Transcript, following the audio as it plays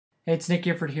Hey, it's Nick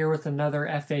Gifford here with another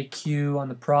FAQ on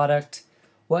the product.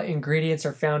 What ingredients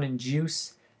are found in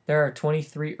juice? There are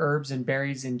 23 herbs and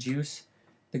berries in juice.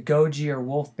 The Goji or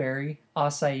Wolfberry,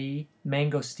 Açaí,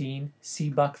 Mangosteen, sea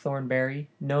buckthorn berry,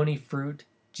 Noni fruit,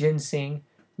 Ginseng,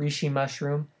 Reishi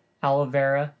mushroom, Aloe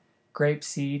Vera, grape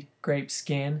seed, grape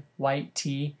skin, white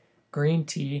tea, green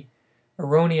tea,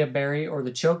 Aronia berry or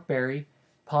the chokeberry,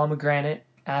 pomegranate,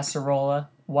 acerola,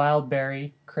 wild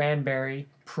berry, cranberry,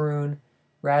 prune,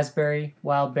 raspberry,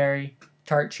 wild berry,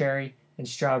 tart cherry, and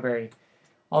strawberry.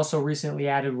 Also recently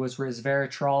added was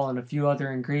resveratrol and a few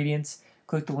other ingredients.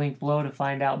 Click the link below to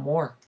find out more.